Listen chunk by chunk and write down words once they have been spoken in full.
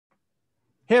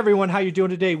Hey everyone, how you doing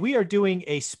today? We are doing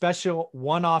a special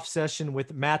one-off session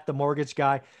with Matt, the mortgage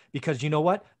guy, because you know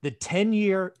what? The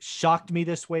 10-year shocked me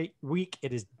this week.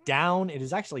 It is down. It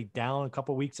is actually down a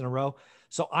couple weeks in a row.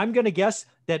 So I'm going to guess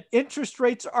that interest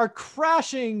rates are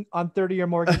crashing on 30-year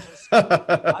mortgages.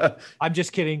 I'm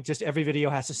just kidding. Just every video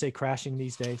has to say crashing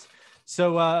these days.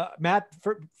 So Matt,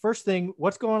 first thing,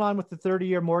 what's going on with the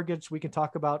 30-year mortgage? We can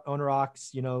talk about owner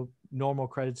ocs, normal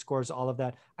credit scores, all of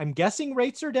that. I'm guessing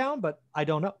rates are down, but I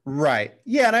don't know. Right.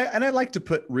 Yeah. And I like to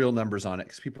put real numbers on it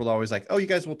because people are always like, oh, you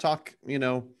guys will talk,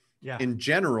 Yeah. in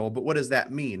general, but what does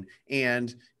that mean?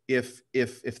 And if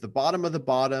the bottom of the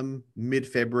bottom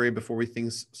mid-February before we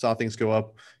saw things go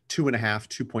up 2.5,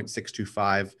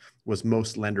 2.625 was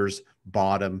most lenders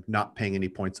bottom, not paying any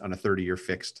points on a 30-year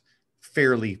fixed,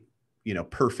 fairly,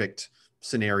 perfect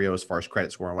scenario as far as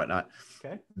credit score and whatnot.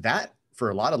 Okay. That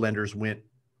for a lot of lenders went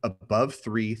above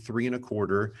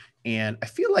 3.25. And I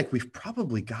feel like we've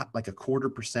probably got like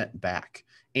 0.25% back.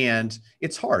 And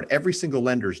it's hard. Every single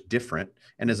lender is different.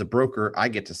 And as a broker, I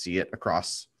get to see it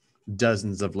across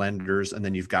dozens of lenders. And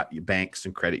then you've got banks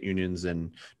and credit unions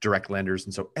and direct lenders.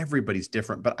 And so everybody's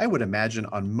different. But I would imagine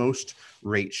on most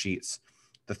rate sheets,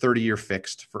 the 30-year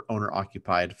fixed for owner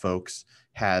occupied folks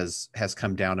has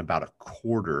come down about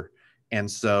 1/4. And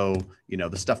so,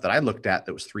 the stuff that I looked at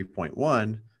that was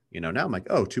 3.1, now I'm like,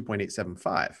 oh,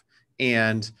 2.875.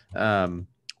 And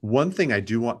one thing I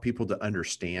do want people to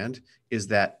understand is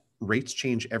that rates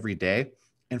change every day.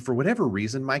 And for whatever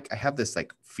reason, Mike, I have this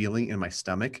like feeling in my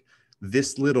stomach,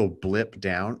 this little blip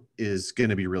down is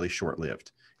going to be really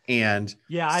short-lived. And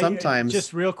yeah, sometimes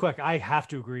just real quick, I have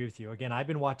to agree with you. Again, I've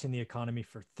been watching the economy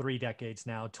for 3 decades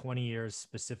now, 20 years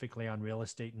specifically on real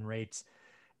estate and rates.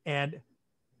 And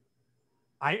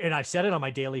I said it on my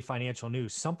daily financial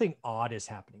news, something odd is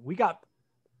happening. We got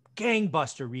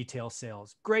gangbuster retail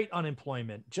sales, great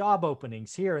unemployment, job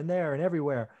openings here and there and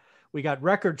everywhere. We got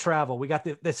record travel. We got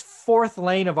this fourth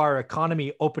lane of our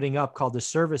economy opening up called the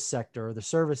service sector or the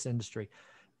service industry.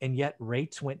 And yet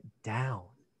rates went down.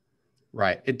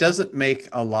 right. It doesn't make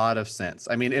a lot of sense.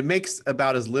 I mean, it makes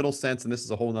about as little sense, and this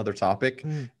is a whole nother topic,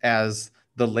 as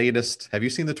the latest. Have you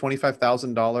seen the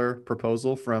 $25,000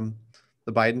 proposal from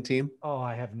the Biden team? Oh,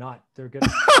 I have not. They're good.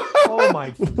 Oh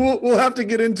my. We'll have to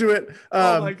get into it.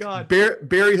 Oh my God.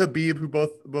 Barry Habib, who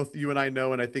both you and I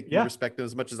know, and I think you Yeah. respect him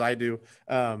as much as I do,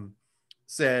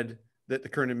 said that the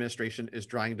current administration is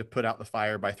trying to put out the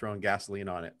fire by throwing gasoline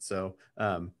on it. So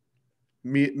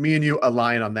me and you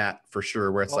align on that for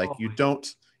sure, where it's like you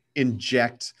don't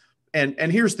inject.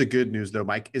 And here's the good news though,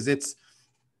 Mike, is it's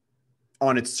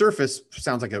on its surface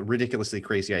sounds like a ridiculously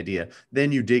crazy idea.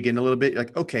 Then you dig in a little bit,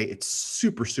 like, okay, it's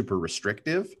super, super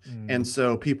restrictive. And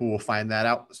so people will find that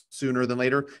out sooner than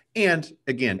later. And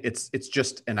again, it's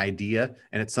just an idea,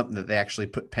 and it's something that they actually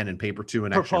put pen and paper to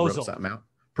and actually wrote something out.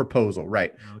 Proposal,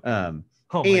 right. Okay.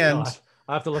 Oh my God.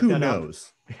 I have to look who that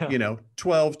knows, up. Yeah.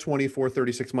 12, 24,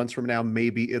 36 months from now,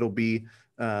 maybe it'll be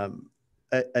a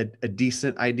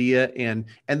decent idea. And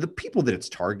the people that it's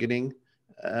targeting,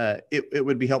 it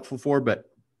would be helpful for, but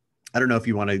I don't know if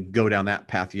you want to go down that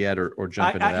path yet or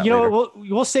jump into that later.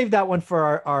 We'll save that one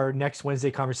for our next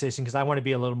Wednesday conversation, because I want to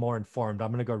be a little more informed. I'm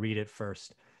going to go read it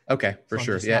first. Okay, for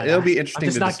sure. Yeah, it'll be interesting I'm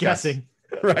just not guessing.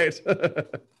 Right.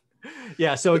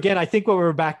 Yeah. So again, I think when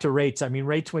we're back to rates, I mean,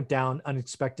 rates went down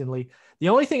unexpectedly. The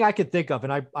only thing I could think of,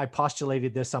 and I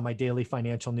postulated this on my daily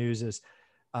financial news, is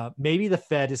maybe the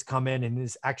Fed has come in and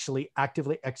is actually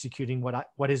actively executing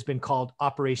what has been called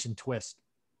Operation Twist.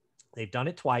 They've done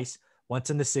it twice, once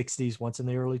in the 60s, once in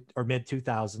the early or mid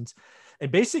 2000s.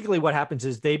 And basically what happens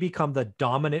is they become the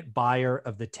dominant buyer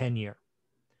of the 10-year,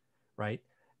 right?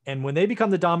 And when they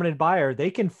become the dominant buyer, they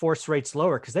can force rates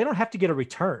lower because they don't have to get a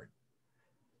return.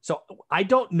 So I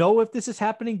don't know if this is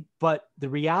happening, but the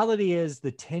reality is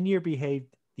the 10-year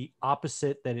behaved the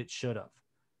opposite that it should have.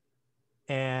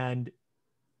 And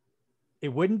it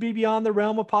wouldn't be beyond the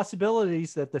realm of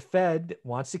possibilities that the Fed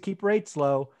wants to keep rates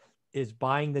low, is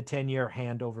buying the 10-year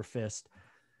hand over fist.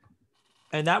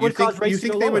 And that would cause rates to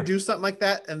go lower. You think they would do something like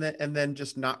that and then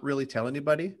just not really tell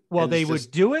anybody? Well, they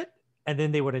would do it, and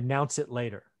then they would announce it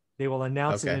later. They will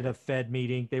announce it at a Fed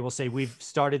meeting. They will say, we've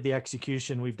started the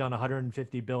execution. We've done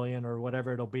 150 billion or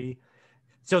whatever it'll be.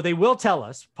 So they will tell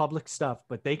us public stuff,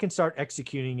 but they can start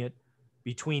executing it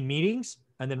between meetings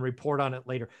and then report on it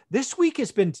later. This week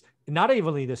has been, not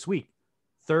even this week,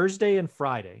 Thursday and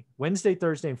Friday, Wednesday,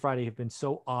 Thursday, and Friday have been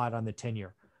so odd on the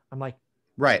 10-year. I'm like,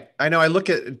 right. I know. I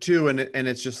look at it too, and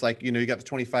it's just like, you got the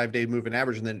 25-day moving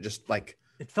average, and then it just like,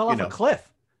 it fell off a cliff.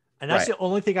 And that's the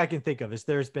only thing I can think of, is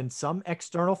there's been some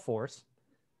external force,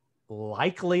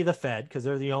 likely the Fed, because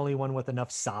they're the only one with enough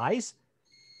size,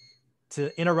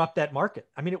 to interrupt that market.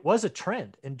 I mean, it was a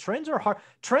trend, and trends are hard.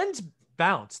 Trends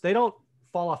bounce. They don't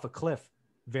fall off a cliff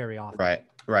very often. Right.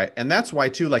 Right. And that's why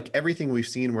too, like everything we've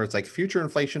seen where it's like future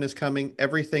inflation is coming,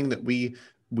 everything that we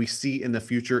see in the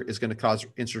future is going to cause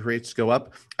interest rates to go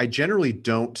up. I generally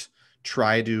don't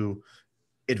try to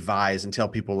advise and tell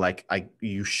people like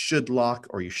you should lock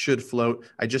or you should float.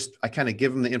 I kind of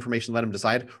give them the information, let them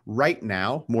decide right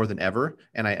now more than ever.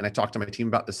 And I talked to my team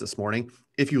about this morning.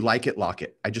 If you like it, lock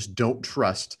it. I just don't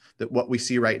trust that what we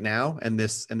see right now and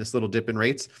this little dip in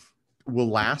rates will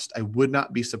last. I would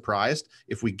not be surprised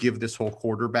if we give this whole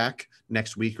quarter back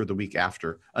next week or the week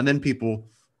after. And then people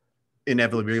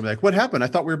inevitably be like, what happened? I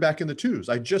thought we were back in the twos.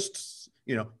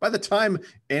 By the time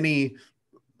any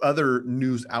other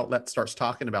news outlet starts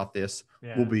talking about this,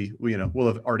 we'll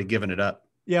have already given it up.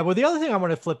 Yeah. Well, the other thing I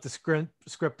want to flip the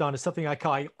script on is something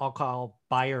I'll call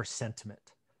buyer sentiment.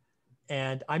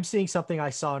 And I'm seeing something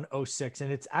I saw in 06,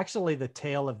 and it's actually the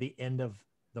tail of the end of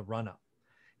the run up.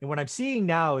 And what I'm seeing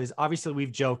now is obviously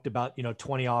we've joked about,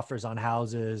 20 offers on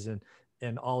houses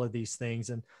and all of these things.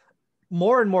 And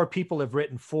more people have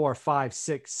written 4, 5,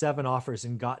 6, 7 offers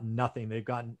and gotten nothing. They've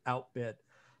gotten outbid.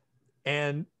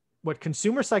 And what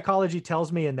consumer psychology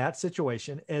tells me in that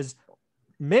situation is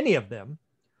many of them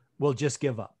will just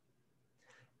give up.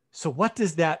 So what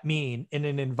does that mean in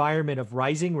an environment of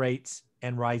rising rates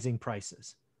and rising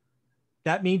prices?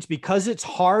 That means because it's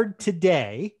hard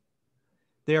today,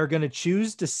 they are going to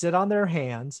choose to sit on their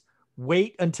hands,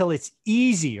 wait until it's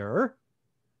easier,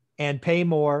 and pay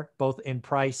more, both in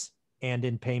price and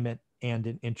in payment and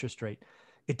in interest rate.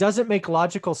 It doesn't make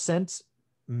logical sense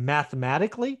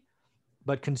mathematically,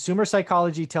 but consumer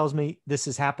psychology tells me this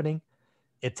is happening.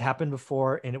 It's happened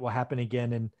before and it will happen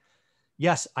again. And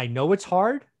yes, I know it's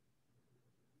hard,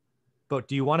 but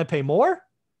do you want to pay more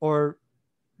or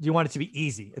do you want it to be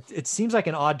easy? It seems like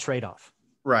an odd trade-off.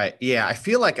 Right. Yeah. I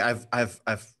feel like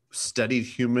I've studied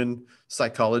human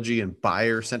psychology and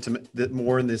buyer sentiment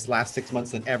more in this last 6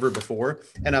 months than ever before.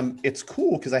 And it's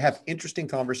cool because I have interesting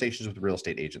conversations with real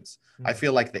estate agents. Mm-hmm. I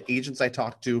feel like the agents I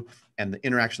talk to and the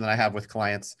interaction that I have with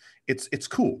clients, it's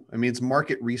cool. I mean, it's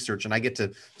market research and I get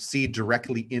to see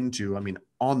directly into,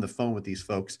 on the phone with these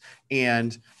folks.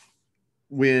 And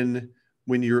when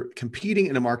you're competing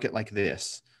in a market like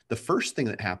this, the first thing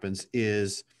that happens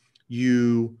is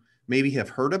you maybe have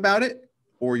heard about it,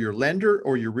 or your lender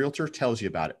or your realtor tells you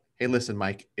about it. Hey, listen,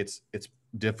 Mike, it's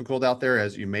difficult out there,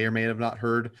 as you may or may have not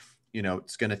heard.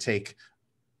 It's going to take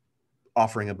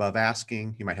offering above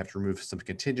asking. You might have to remove some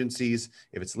contingencies.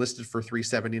 If it's listed for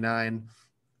 $379,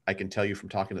 I can tell you from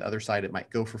talking to the other side, it might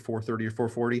go for $430 or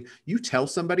 $440. You tell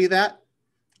somebody that,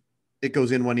 it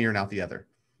goes in one ear and out the other.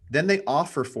 Then they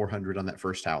offer $400 on that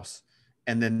first house,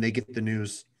 and then they get the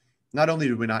news. Not only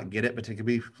did we not get it, but to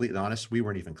be completely honest, we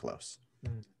weren't even close.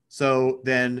 Mm. So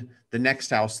then the next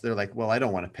house, they're like, well, I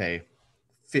don't want to pay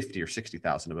 50 or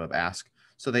 60,000 above ask.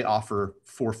 So they offer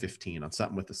 $415 on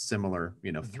something with a similar,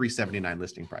 $379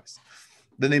 listing price.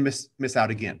 Then they miss out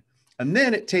again. And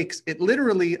then it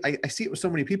literally, I see it with so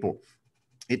many people.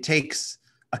 It takes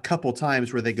a couple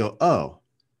times where they go, oh,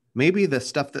 maybe the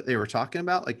stuff that they were talking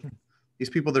about, like these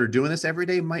people that are doing this every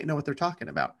day might know what they're talking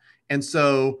about. And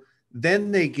so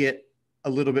then they get a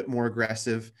little bit more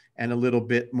aggressive and a little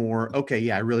bit more, okay,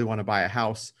 yeah, I really want to buy a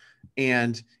house.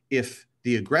 And if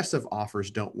the aggressive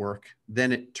offers don't work,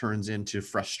 then it turns into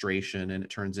frustration and it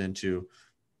turns into,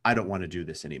 I don't want to do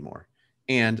this anymore.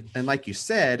 And like you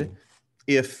said,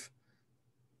 if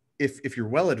you're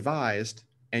well advised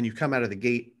and you come out of the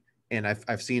gate, and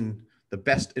I've seen the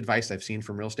best advice I've seen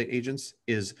from real estate agents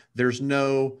is there's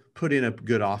no put in a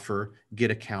good offer, get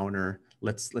a counter.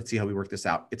 Let's see how we work this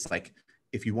out. It's like,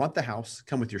 if you want the house,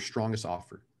 come with your strongest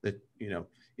offer. That,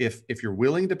 if you're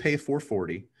willing to pay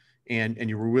 $440 and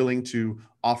you were willing to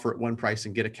offer at one price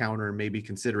and get a counter and maybe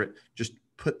consider it, just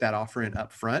put that offer in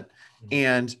up front. Mm-hmm.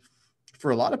 And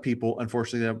for a lot of people,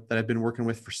 unfortunately, that I've been working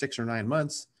with for 6 or 9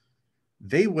 months,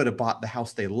 they would have bought the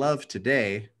house they love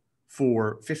today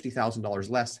for $50,000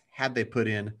 less had they put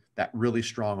in that really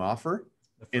strong offer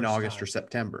in August or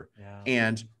September. Yeah.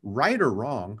 And right or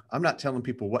wrong, I'm not telling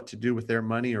people what to do with their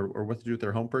money or what to do with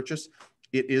their home purchase.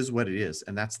 It is what it is.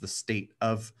 And that's the state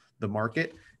of the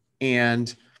market.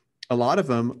 And a lot of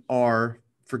them are,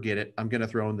 forget it, I'm going to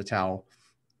throw in the towel.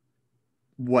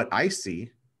 What I see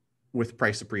with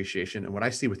price appreciation and what I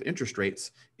see with interest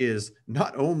rates is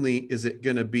not only is it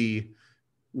going to be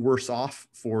worse off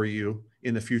for you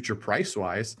in the future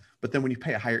price-wise, but then when you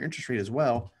pay a higher interest rate as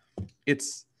well,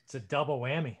 it's a double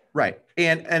whammy. Right.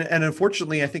 And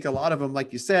unfortunately, I think a lot of them,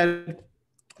 like you said,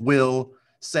 will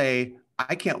say,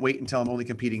 I can't wait until I'm only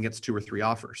competing against 2 or 3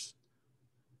 offers.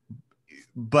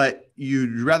 but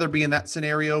you'd rather be in that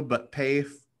scenario, but pay,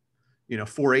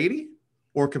 480,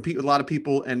 or compete with a lot of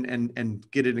people and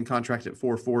get it in contract at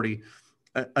 440.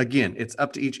 Again, it's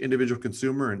up to each individual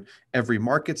consumer, and every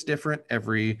market's different.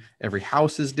 Every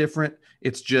house is different.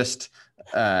 It's just,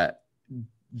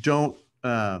 don't,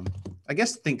 I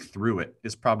guess, think through it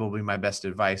is probably my best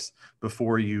advice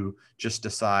before you just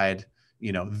decide,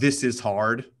 this is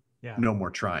hard. Yeah. No more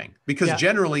trying, because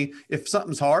generally if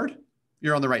something's hard,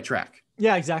 you're on the right track.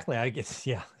 Yeah, exactly. I guess.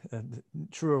 Yeah.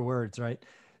 Truer words. Right.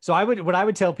 So what I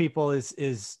would tell people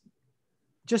is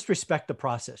just respect the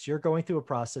process. You're going through a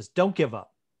process. Don't give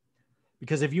up,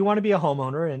 because if you want to be a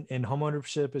homeowner, and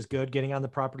homeownership is good, getting on the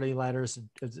property ladder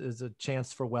is a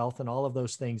chance for wealth and all of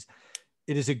those things.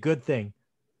 It is a good thing.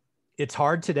 It's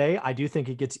hard today. I do think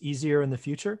it gets easier in the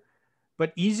future,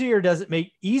 but easier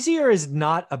is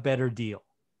not a better deal.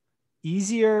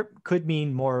 Easier could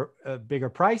mean bigger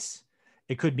price.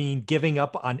 It could mean giving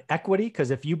up on equity. Because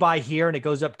if you buy here and it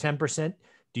goes up 10%,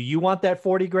 do you want that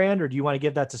 40 grand, or do you want to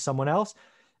give that to someone else?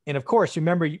 And of course,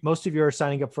 remember, most of you are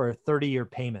signing up for a 30-year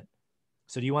payment.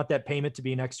 So do you want that payment to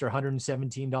be an extra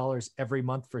 $117 every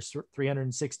month for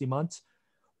 360 months?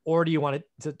 Or do you want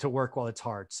it to work while it's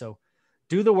hard? So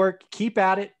do the work, keep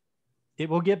at it. It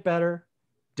will get better.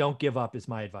 Don't give up is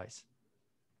my advice.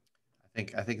 I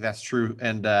think that's true.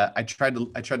 And I tried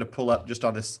to pull up just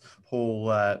on this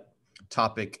whole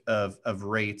topic of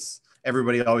rates.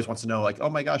 Everybody always wants to know, like, oh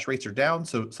my gosh, rates are down,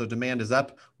 so demand is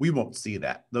up. We won't see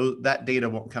that. That data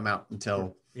won't come out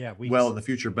until well in the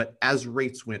future. But as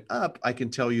rates went up, I can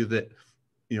tell you that,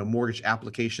 mortgage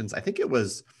applications, I think it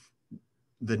was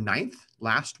the 9th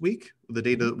last week, the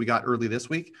data that we got early this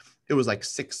week, it was like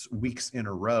 6 weeks in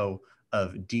a row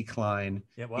of decline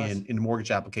in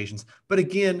mortgage applications. But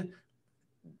again,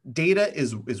 data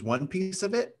is one piece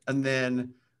of it. And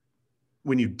then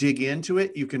when you dig into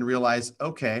it, you can realize,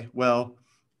 okay, well,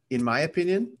 in my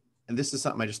opinion, and this is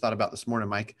something I just thought about this morning,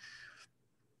 Mike,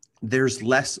 there's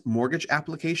less mortgage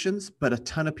applications, but a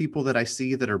ton of people that I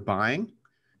see that are buying,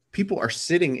 people are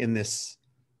sitting in this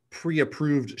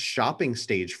pre-approved shopping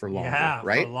stage for longer,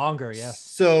 right? For longer, yes.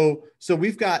 So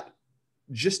we've got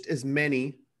just as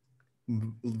many,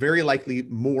 very likely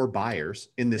more buyers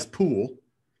in this pool,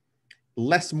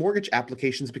 less mortgage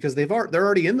applications because they're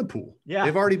already in the pool. Yeah.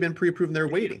 They've already been pre-approved and they're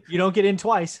waiting. You don't get in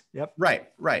twice. Yep.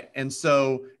 Right. And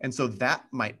so that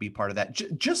might be part of that.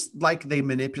 Just like they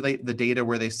manipulate the data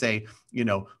where they say,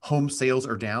 home sales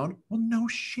are down. Well, no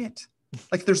shit.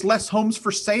 Like, there's less homes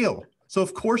for sale. So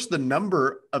of course the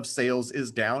number of sales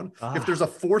is down. If there's a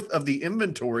fourth of the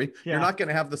inventory, you're not going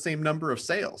to have the same number of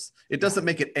sales. It doesn't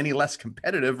make it any less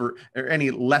competitive or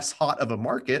any less hot of a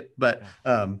market, but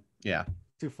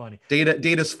Too funny.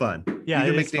 Data's fun. Yeah,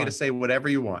 you can make data say whatever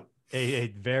you want.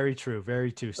 Very true.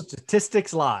 Very true.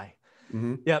 Statistics lie.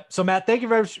 Mm-hmm. Yep. So Matt, thank you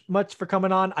very much for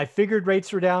coming on. I figured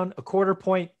rates were down a quarter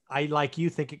point. I, like you,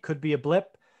 think it could be a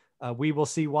blip. We will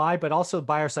see why, but also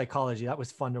buyer psychology. That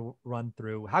was fun to run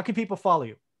through. How can people follow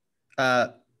you?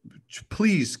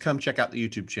 Please come check out the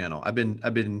YouTube channel. I've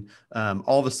been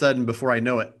all of a sudden, before I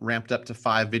know it, ramped up to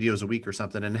 5 videos a week or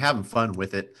something, and having fun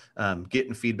with it,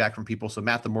 getting feedback from people. So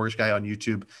Matt the Mortgage Guy on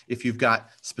YouTube. If you've got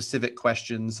specific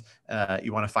questions,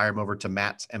 you want to fire them over to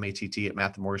Matt, M-A-T-T, at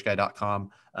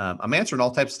mattthemortgagiguy.com. I'm answering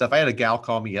all types of stuff. I had a gal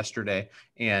call me yesterday,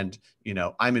 and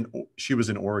she was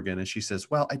in Oregon, and she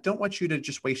says, well, I don't want you to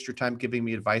just waste your time giving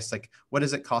me advice. Like, what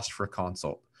does it cost for a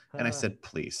consult? And I said,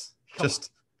 please,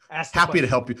 just happy to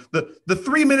help you. The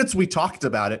 3 minutes we talked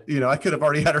about it, I could have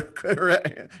already had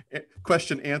her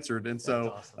question answered. And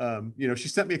so, awesome. She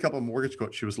sent me a couple of mortgage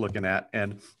quotes she was looking at,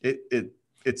 and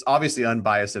it's obviously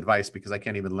unbiased advice because I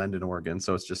can't even lend in Oregon.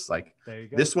 So it's just like,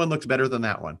 this one looks better than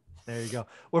that one. There you go.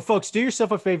 Well, folks, do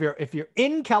yourself a favor. If you're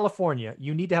in California,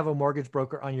 you need to have a mortgage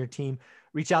broker on your team.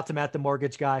 Reach out to Matt the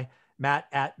Mortgage Guy, Matt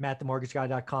at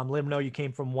mattthemortgageguy.com. Let him know you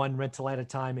came from one rental at a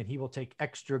time, and he will take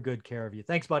extra good care of you.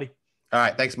 Thanks, buddy. All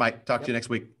right. Thanks, Mike. Talk to you next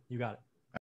week. You got it.